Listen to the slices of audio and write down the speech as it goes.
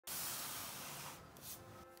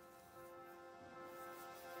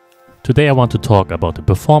Today I want to talk about the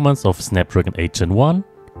performance of Snapdragon 8 Gen 1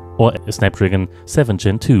 or Snapdragon 7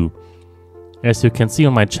 Gen 2. As you can see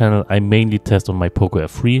on my channel, I mainly test on my Poco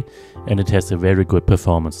F3 and it has a very good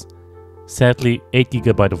performance. Sadly,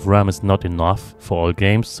 8GB of RAM is not enough for all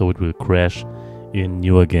games, so it will crash in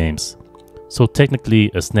newer games. So technically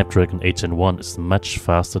a Snapdragon 8 Gen 1 is much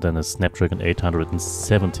faster than a Snapdragon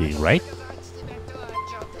 870, right?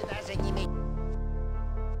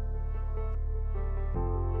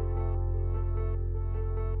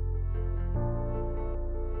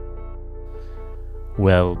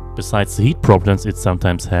 Well, besides the heat problems it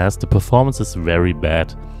sometimes has, the performance is very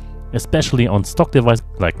bad, especially on stock devices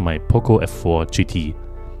like my Poco F4 GT.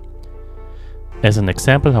 As an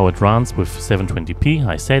example how it runs with 720p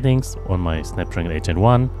high settings on my Snapdragon 8 Gen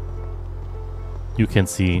 1, you can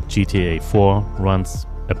see GTA 4 runs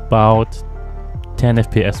about 10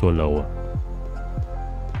 FPS or lower.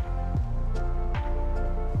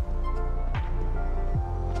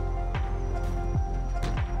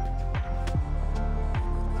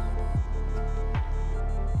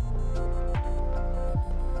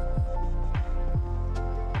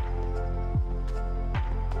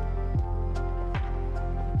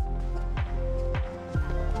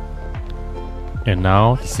 And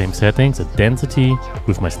now the same settings at density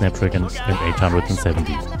with my Snapdragon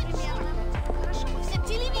 870.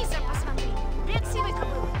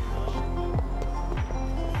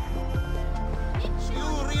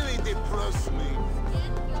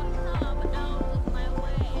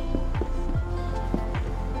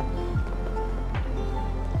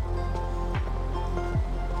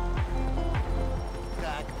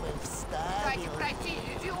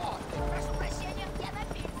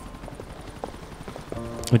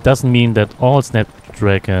 It doesn't mean that all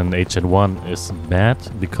Snapdragon 8 Gen 1 is bad,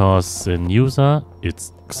 because in user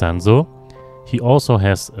it's Xanzo. He also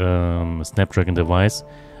has a Snapdragon device,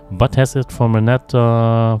 but has it from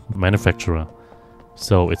another manufacturer.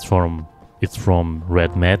 So it's from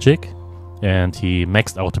Red Magic, and he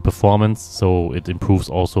maxed out the performance, so it improves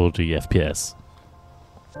also the FPS.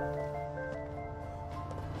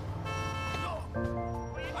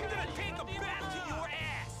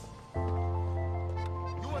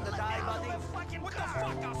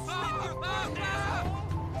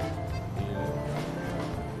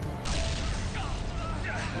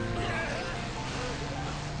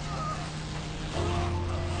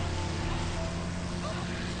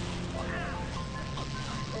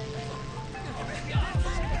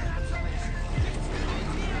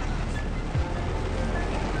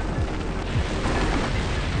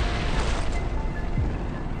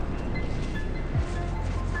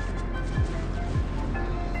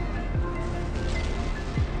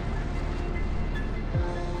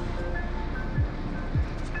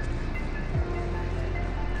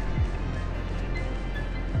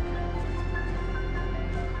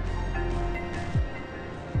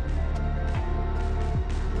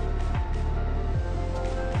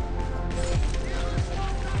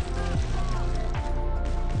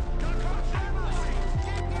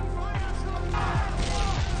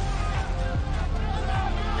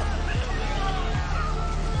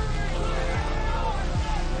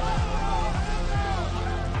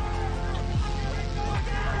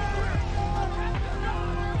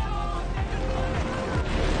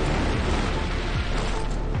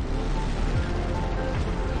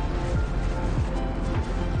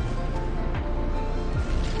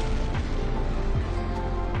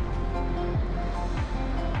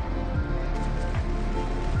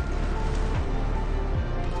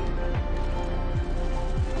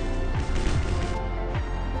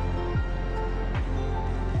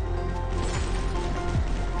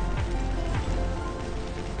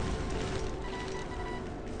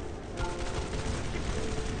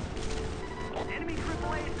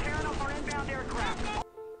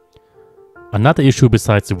 Another issue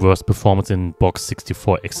besides the worst performance in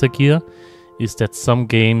Box64 Exagear is that some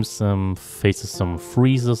games faces some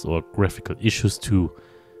freezes or graphical issues too.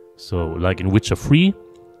 So like in Witcher 3,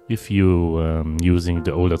 if you using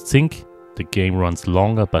the older sync, the game runs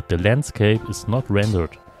longer but the landscape is not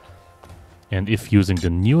rendered. And if using the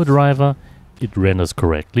newer driver, it renders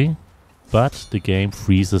correctly, but the game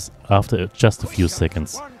freezes after just a few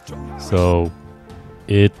seconds. So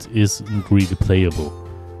it isn't really playable.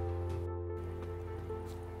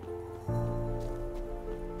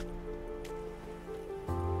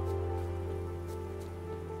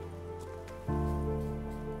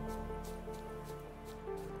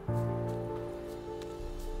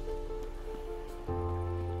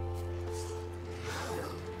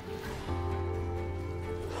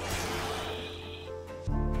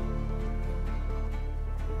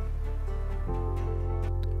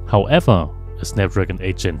 However, a Snapdragon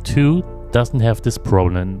 8 Gen 2 doesn't have this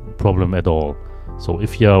problem at all. So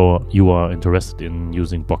if you are interested in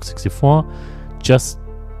using Box64, just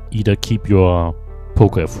either keep your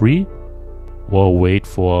Poco free or wait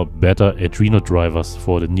for better Adreno drivers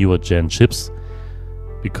for the newer gen chips,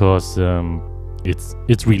 because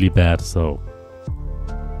it's really bad, so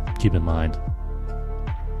keep in mind.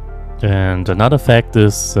 And another fact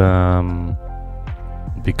is,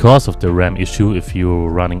 because of the RAM issue, if you're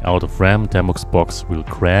running out of RAM, Termux-box will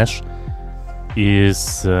crash.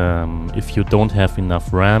 Is if you don't have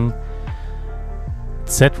enough RAM,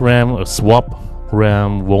 Z-RAM or swap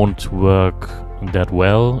RAM won't work that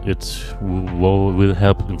well. It will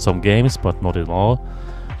help in some games, but not at all.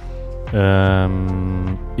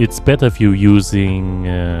 It's better if you're using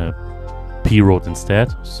Proot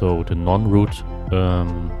instead, so the non-root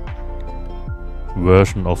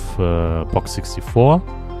version of Box64,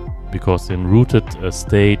 because in rooted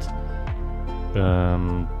state,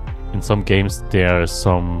 in some games there is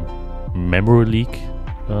some memory leak,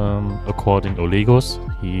 according to Olegos.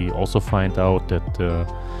 He also find out that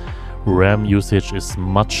RAM usage is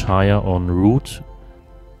much higher on root.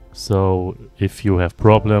 So if you have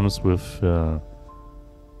problems with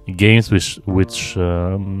games which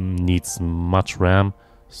needs much RAM,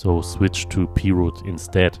 so switch to Proot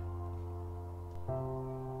instead.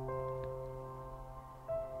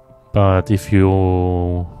 But if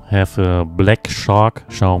you have a Black Shark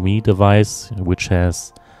Xiaomi device, which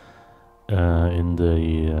has in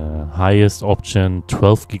the highest option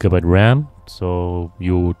 12 GB RAM, so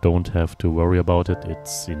you don't have to worry about it,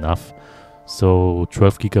 it's enough. So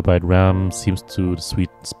 12 GB RAM seems to the sweet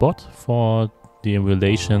spot for the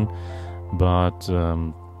emulation, but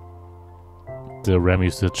the RAM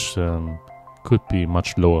usage could be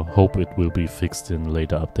much lower. Hope it will be fixed in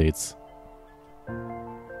later updates.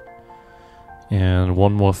 And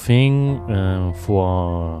one more thing,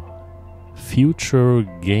 for future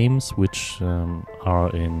games which are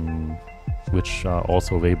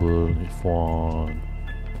also available for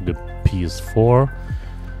the PS4,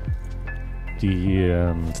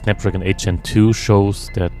 the Snapdragon 8 Gen 2 shows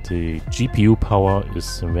that the GPU power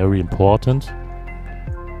is very important,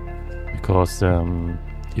 because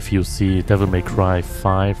if you see Devil May Cry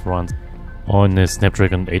 5 runs on a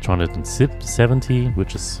Snapdragon 870,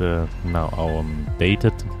 which is now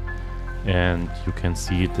outdated, and you can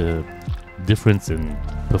see the difference in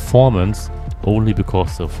performance only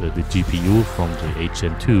because of the GPU from the 8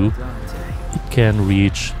 Gen 2. It can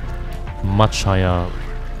reach much higher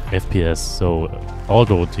FPS, so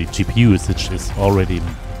although the GPU usage is already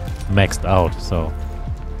maxed out, so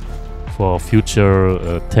for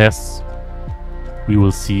future tests we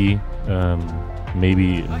will see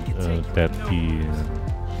maybe that the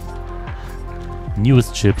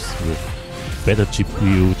newest chips with better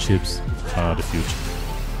GPU chips are the future.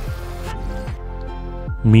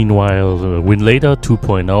 Meanwhile, winlator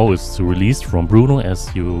 2.0 is released from Bruno,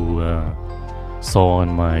 as you saw in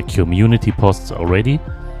my community posts already.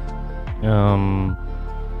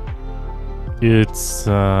 It's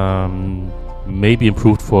maybe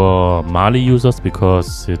improved for Mali users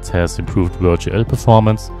because it has improved VirGL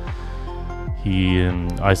performance.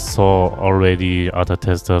 I saw already other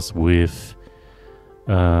testers with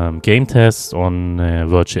game tests on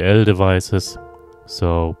VirGL devices,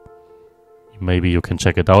 so maybe you can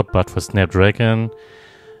check it out. But for Snapdragon,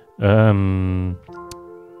 the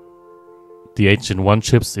 8 Gen 1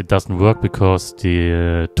 chips, it doesn't work because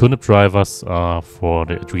the turnip drivers are for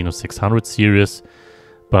the Adreno 600 series,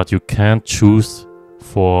 but you can't choose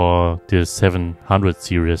for the 700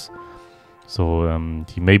 series. So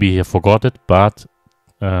maybe he forgot it, but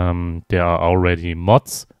there are already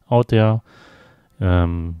mods out there.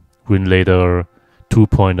 winlator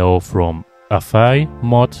 2.0 from Afei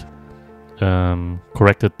Mod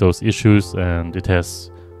corrected those issues, and it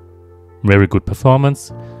has very good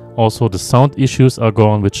performance. Also, the sound issues are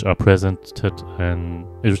gone, which are presented and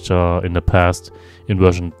which are in the past in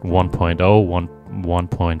version 1.0,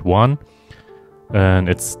 1.1, and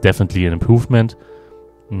it's definitely an improvement.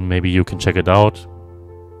 Maybe you can check it out.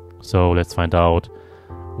 So let's find out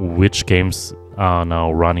which games are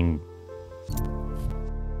now running